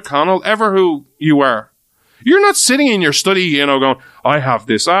 Mitch McConnell, ever who you are. You're not sitting in your study, going, I have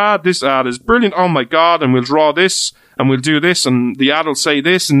this ad is brilliant, oh my God, and we'll draw this, and we'll do this, and the ad will say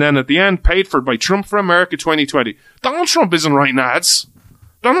this, and then at the end, paid for by Trump for America 2020. Donald Trump isn't writing ads.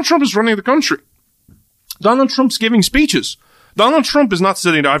 Donald Trump is running the country. Donald Trump's giving speeches. Donald Trump is not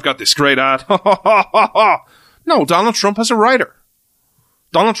sitting there, I've got this great ad. No, Donald Trump has a writer.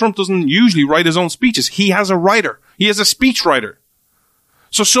 Donald Trump doesn't usually write his own speeches. He has a writer. He has a speech writer.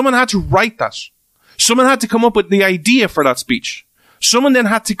 So someone had to write that. Someone had to come up with the idea for that speech. Someone then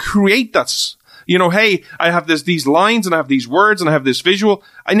had to create that. Hey, I have these lines and I have these words and I have this visual.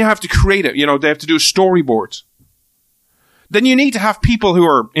 And you have to create it. They have to do a storyboard. Then you need to have people who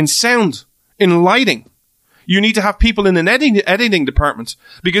are in sound, in lighting. You need to have people in an editing department.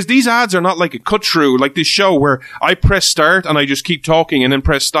 Because these ads are not like a cut through, like this show where I press start and I just keep talking and then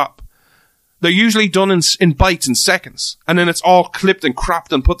press stop. They're usually done in bites and seconds. And then it's all clipped and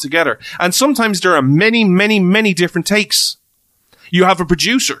cropped and put together. And sometimes there are many, many, many different takes. You have a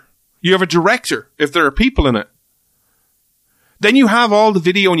producer. You have a director, if there are people in it. Then you have all the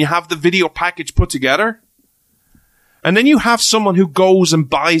video and you have the video package put together. And then you have someone who goes and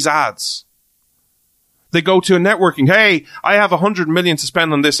buys ads. They go to a networking. Hey, I have $100 million to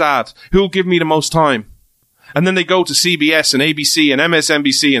spend on this ad. Who'll give me the most time? And then they go to CBS and ABC and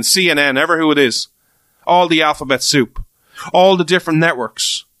MSNBC and CNN, ever who it is. All the alphabet soup. All the different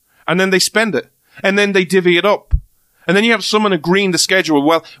networks. And then they spend it. And then they divvy it up. And then you have someone agreeing the schedule.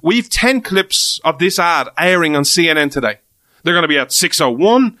 Well, we've 10 clips of this ad airing on CNN today. They're going to be at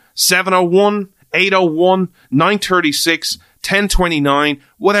 6:01, 7:01, 8:01, 9:36, 10:29,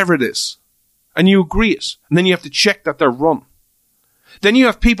 whatever it is. and you agree it. And then you have to check that they're run. Then you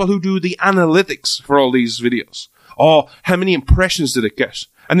have people who do the analytics for all these videos. Oh, how many impressions did it get?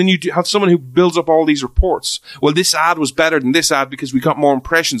 And then you have someone who builds up all these reports. Well, this ad was better than this ad because we got more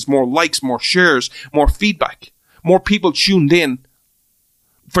impressions, more likes, more shares, more feedback. More people tuned in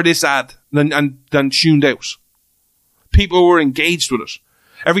for this ad than tuned out. People who were engaged with it.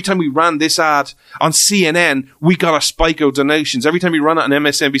 Every time we ran this ad on CNN, we got a spike of donations. Every time we ran it on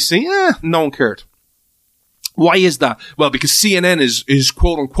MSNBC, no one cared. Why is that? Well, because CNN is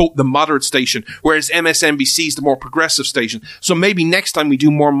quote unquote the moderate station, whereas MSNBC is the more progressive station. So maybe next time we do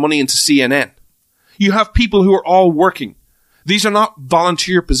more money into CNN. You have people who are all working. These are not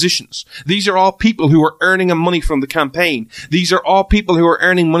volunteer positions. These are all people who are earning money from the campaign. These are all people who are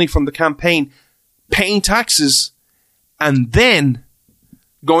earning money from the campaign, paying taxes, and then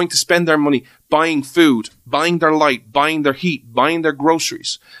going to spend their money buying food, buying their light, buying their heat, buying their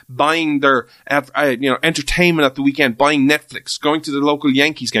groceries, buying their entertainment at the weekend, buying Netflix, going to the local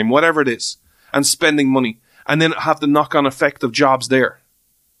Yankees game, whatever it is, and spending money, and then have the knock-on effect of jobs there.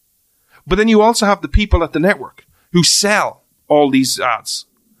 But then you also have the people at the network who sell all these ads.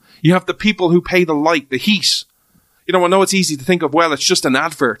 You have the people who pay the light, the heat. I know it's easy to think of, well, it's just an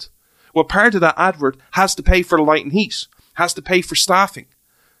advert. Well, part of that advert has to pay for the light and heat, has to pay for staffing,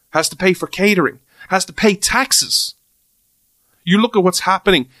 has to pay for catering, has to pay taxes. You look at what's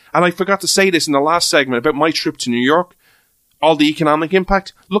happening, and I forgot to say this in the last segment about my trip to New York, all the economic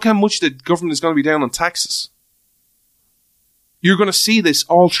impact. Look how much the government is going to be down on taxes. You're going to see this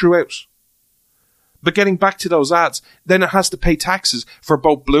all throughout. But getting back to those ads, then it has to pay taxes for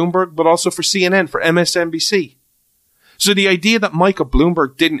both Bloomberg, but also for CNN, for MSNBC. So the idea that Michael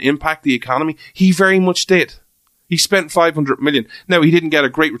Bloomberg didn't impact the economy, he very much did. He spent $500 million. Now, he didn't get a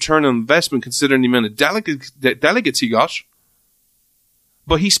great return on investment considering the amount of delegates he got.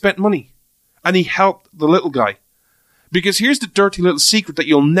 But he spent money. And he helped the little guy. Because here's the dirty little secret that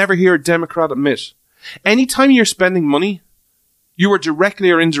you'll never hear a Democrat admit. Anytime you're spending money, you are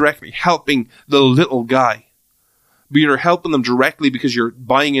directly or indirectly helping the little guy. Be either helping them directly because you're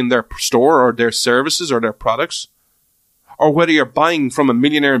buying in their store or their services or their products, or whether you're buying from a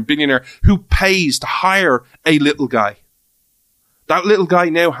millionaire and billionaire who pays to hire a little guy. That little guy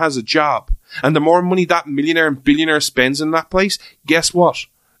now has a job. And the more money that millionaire and billionaire spends in that place, guess what?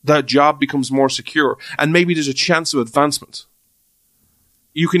 That job becomes more secure. And maybe there's a chance of advancement.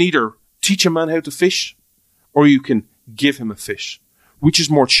 You can either teach a man how to fish, or you can give him a fish. Which is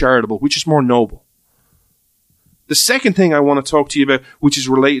more charitable? Which is more noble? The second thing I want to talk to you about, which is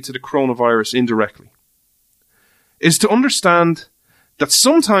related to the coronavirus indirectly, is to understand that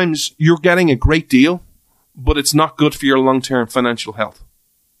sometimes you're getting a great deal, but it's not good for your long-term financial health.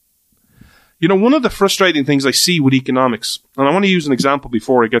 One of the frustrating things I see with economics, and I want to use an example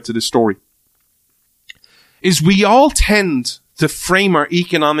before I get to this story, is we all tend to frame our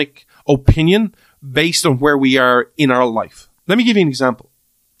economic opinion based on where we are in our life. Let me give you an example.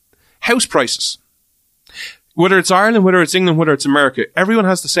 House prices. Whether it's Ireland, whether it's England, whether it's America, everyone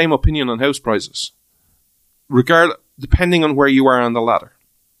has the same opinion on house prices, depending on where you are on the ladder.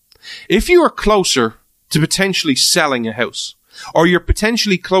 If you are closer to potentially selling a house, or you're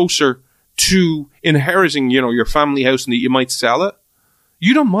potentially closer to inheriting, your family house and that you might sell it,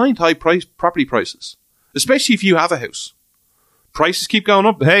 you don't mind high property prices, especially if you have a house. Prices keep going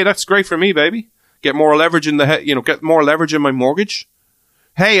up. Hey, that's great for me, baby. Get more leverage in get more leverage in my mortgage.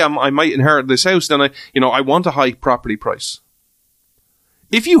 Hey, I might inherit this house, then I want a high property price.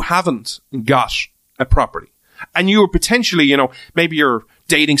 If you haven't got a property, and you were potentially, maybe you're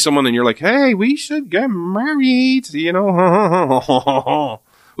dating someone and you're like, hey, we should get married, we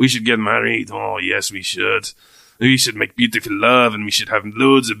should get married. Oh, yes, we should. We should make beautiful love and we should have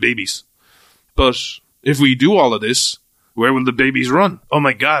loads of babies. But if we do all of this, where will the babies run? Oh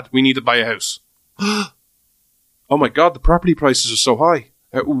my God, we need to buy a house. Oh my God, the property prices are so high.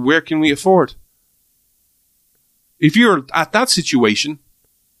 Where can we afford? If you're at that situation,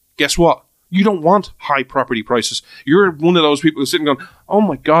 guess what? You don't want high property prices. You're one of those people who's sitting going, oh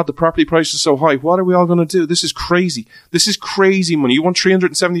my God, the property price is so high. What are we all going to do? This is crazy. This is crazy money. You want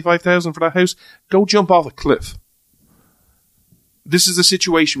 $375,000 for that house? Go jump off a cliff. This is the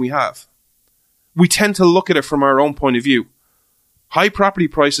situation we have. We tend to look at it from our own point of view. High property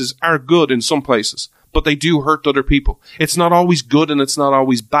prices are good in some places, but they do hurt other people. It's not always good and it's not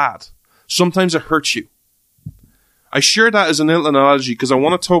always bad. Sometimes it hurts you. I share that as an little analogy because I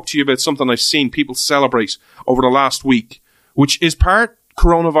want to talk to you about something I've seen people celebrate over the last week, which is part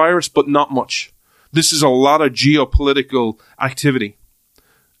coronavirus, but not much. This is a lot of geopolitical activity.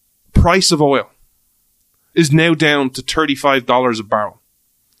 Price of oil is now down to $35 a barrel,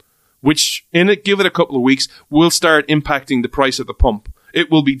 which give it a couple of weeks, will start impacting the price at the pump. It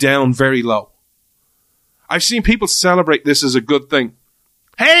will be down very low. I've seen people celebrate this as a good thing.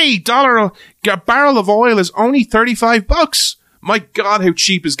 Hey, a barrel of oil is only $35. My God, how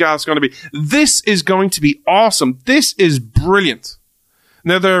cheap is gas going to be? This is going to be awesome. This is brilliant.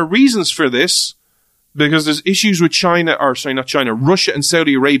 Now, there are reasons for this, because there's issues with Russia and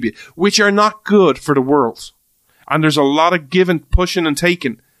Saudi Arabia, which are not good for the world. And there's a lot of pushing and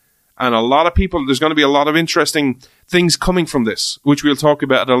taking. And a lot of people, there's going to be a lot of interesting things coming from this, which we'll talk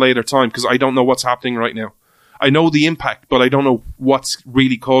about at a later time, because I don't know what's happening right now. I know the impact, but I don't know what's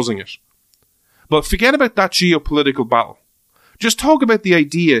really causing it. But forget about that geopolitical battle. Just talk about the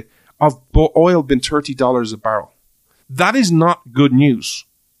idea of oil being $30 a barrel. That is not good news.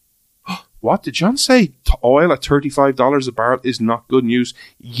 What did John say? Oil at $35 a barrel is not good news?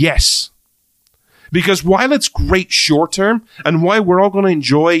 Yes. Because while it's great short term, and while we're all going to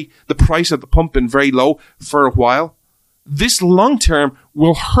enjoy the price at the pump being very low for a while, this long term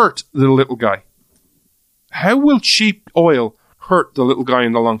will hurt the little guy. How will cheap oil hurt the little guy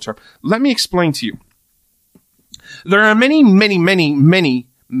in the long term? Let me explain to you. There are many, many, many, many,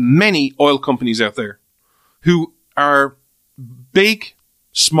 many oil companies out there who are big,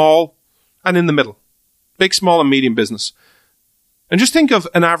 small, and in the middle. Big, small, and medium business. And just think of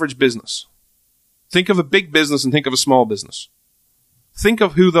an average business. Think of a big business and think of a small business. Think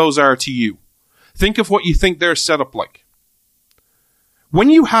of who those are to you. Think of what you think they're set up like. When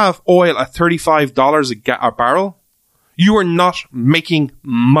you have oil at $35 a barrel, you are not making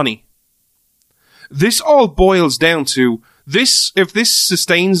money. This all boils down to this. If this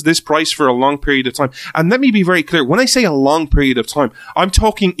sustains this price for a long period of time, and let me be very clear, when I say a long period of time, I'm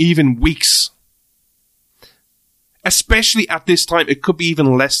talking even weeks. Especially at this time, it could be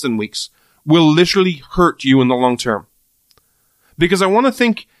even less than weeks. Will literally hurt you in the long term. Because I want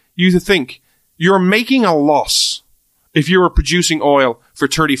you to think you're making a loss if you are producing oil for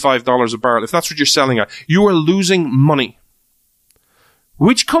 $35 a barrel. If that's what you're selling at, you are losing money.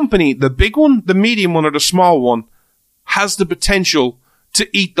 Which company, the big one, the medium one, or the small one, has the potential to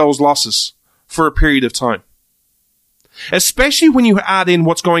eat those losses for a period of time? Especially when you add in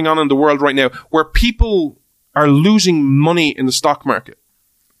what's going on in the world right now, where people are losing money in the stock market,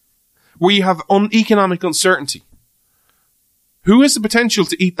 where you have economic uncertainty. Who has the potential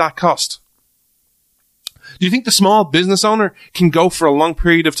to eat that cost? Do you think the small business owner can go for a long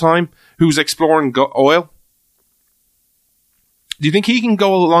period of time who's exploring oil? Do you think he can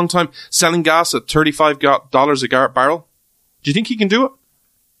go a long time selling gas at $35 a barrel? Do you think he can do it?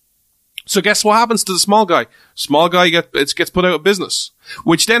 So guess what happens to the small guy? Small guy gets put out of business,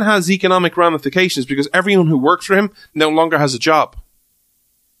 which then has economic ramifications because everyone who works for him no longer has a job.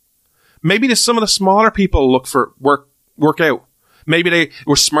 Maybe some of the smaller people look for work out. Maybe they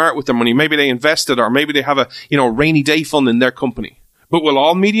were smart with their money. Maybe they invested, or maybe they have a rainy day fund in their company. But will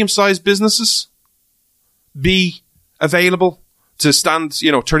all medium-sized businesses be available to stand,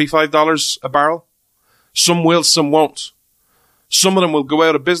 $35 a barrel? Some will, some won't. Some of them will go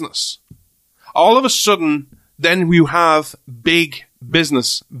out of business. All of a sudden, then you have big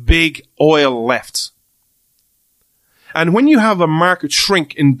business, big oil left. And when you have a market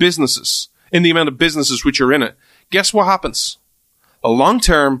shrink in businesses, in the amount of businesses which are in it, guess what happens? A long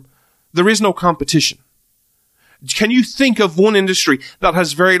term, there is no competition. Can you think of one industry that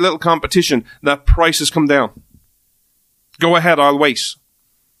has very little competition that prices come down? Go ahead, I'll wait.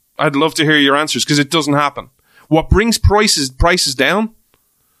 I'd love to hear your answers because it doesn't happen. What brings prices down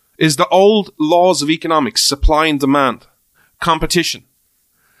is the old laws of economics, supply and demand, competition.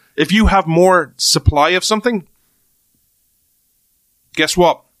 If you have more supply of something, guess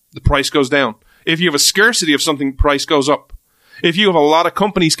what? The price goes down. If you have a scarcity of something, price goes up. If you have a lot of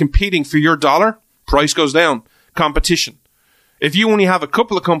companies competing for your dollar, price goes down. Competition. If you only have a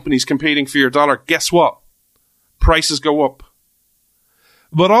couple of companies competing for your dollar, guess what? Prices go up.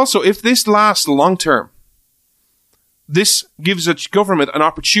 But also, if this lasts long term, this gives a government an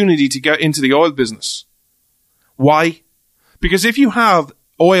opportunity to get into the oil business. Why? Because if you have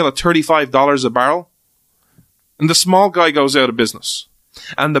oil at $35 a barrel, and the small guy goes out of business,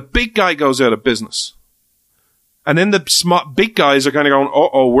 and the big guy goes out of business, and then the big guys are kind of going,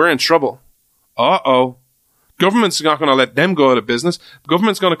 uh-oh, we're in trouble. Uh-oh. Government's not going to let them go out of business.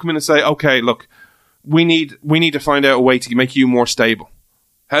 Government's going to come in and say, okay, look, we need to find out a way to make you more stable.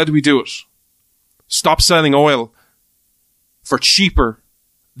 How do we do it? Stop selling oil for cheaper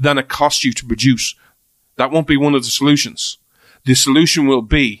than it costs you to produce. That won't be one of the solutions. The solution will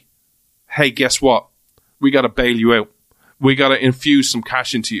be, hey, guess what? We got to bail you out. We got to infuse some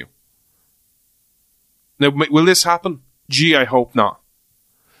cash into you. Now, will this happen? Gee, I hope not.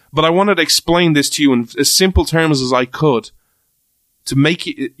 But I wanted to explain this to you in as simple terms as I could to make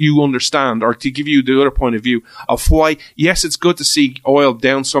you understand, or to give you the other point of view of why, yes, it's good to see oil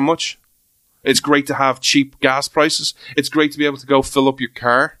down so much. It's great to have cheap gas prices. It's great to be able to go fill up your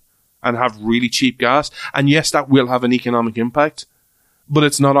car and have really cheap gas. And yes, that will have an economic impact. But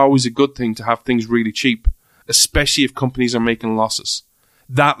it's not always a good thing to have things really cheap, especially if companies are making losses.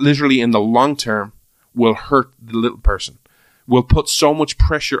 That literally in the long term will hurt the little person, will put so much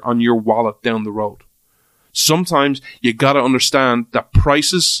pressure on your wallet down the road. Sometimes you got to understand that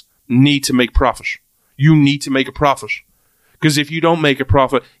prices need to make profit. You need to make a profit. Because if you don't make a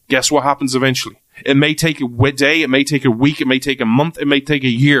profit, guess what happens eventually? It may take a day, it may take a week, it may take a month, it may take a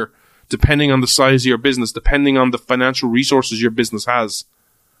year, depending on the size of your business, depending on the financial resources your business has.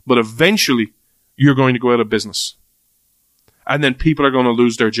 But eventually, you're going to go out of business. And then people are going to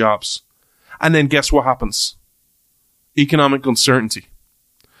lose their jobs. And then guess what happens? Economic uncertainty,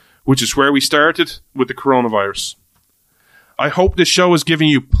 which is where we started with the coronavirus. I hope this show is giving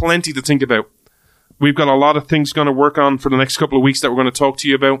you plenty to think about. We've got a lot of things going to work on for the next couple of weeks that we're going to talk to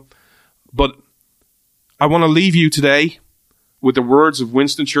you about. But I want to leave you today with the words of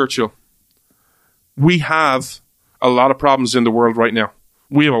Winston Churchill. We have a lot of problems in the world right now.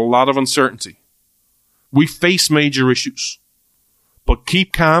 We have a lot of uncertainty. We face major issues. But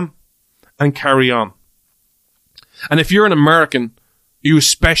keep calm and carry on. And if you're an American, you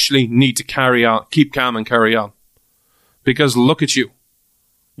especially need to carry on, keep calm and carry on. Because look at you.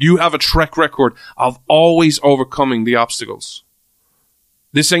 You have a track record of always overcoming the obstacles.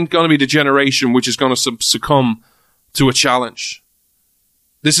 This ain't going to be the generation which is going to succumb to a challenge.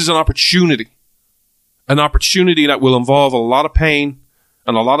 This is an opportunity. An opportunity that will involve a lot of pain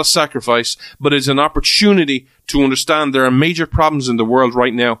and a lot of sacrifice, but it's an opportunity to understand there are major problems in the world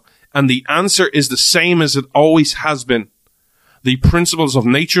right now, and the answer is the same as it always has been. The principles of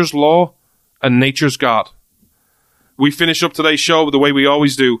nature's law and nature's God. We finish up today's show the way we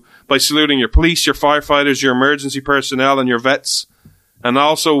always do, by saluting your police, your firefighters, your emergency personnel, and your vets. And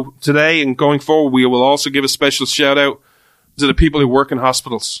also today and going forward, we will also give a special shout out to the people who work in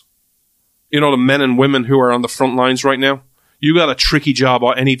hospitals. You know, the men and women who are on the front lines right now. You got a tricky job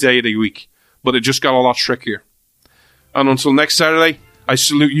any day of the week, but it just got a lot trickier. And until next Saturday, I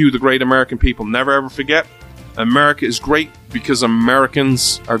salute you, the great American people. Never ever forget, America is great because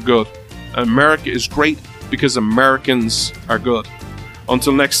Americans are good. America is great because Americans are good.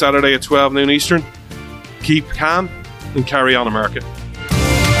 Until next Saturday at 12 noon Eastern, keep calm and carry on, America.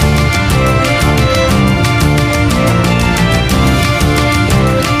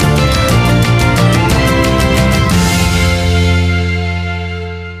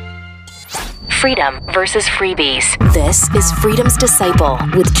 Freedom versus freebies. This is Freedom's Disciple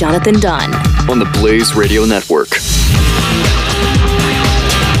with Jonathan Dunn on the Blaze Radio Network.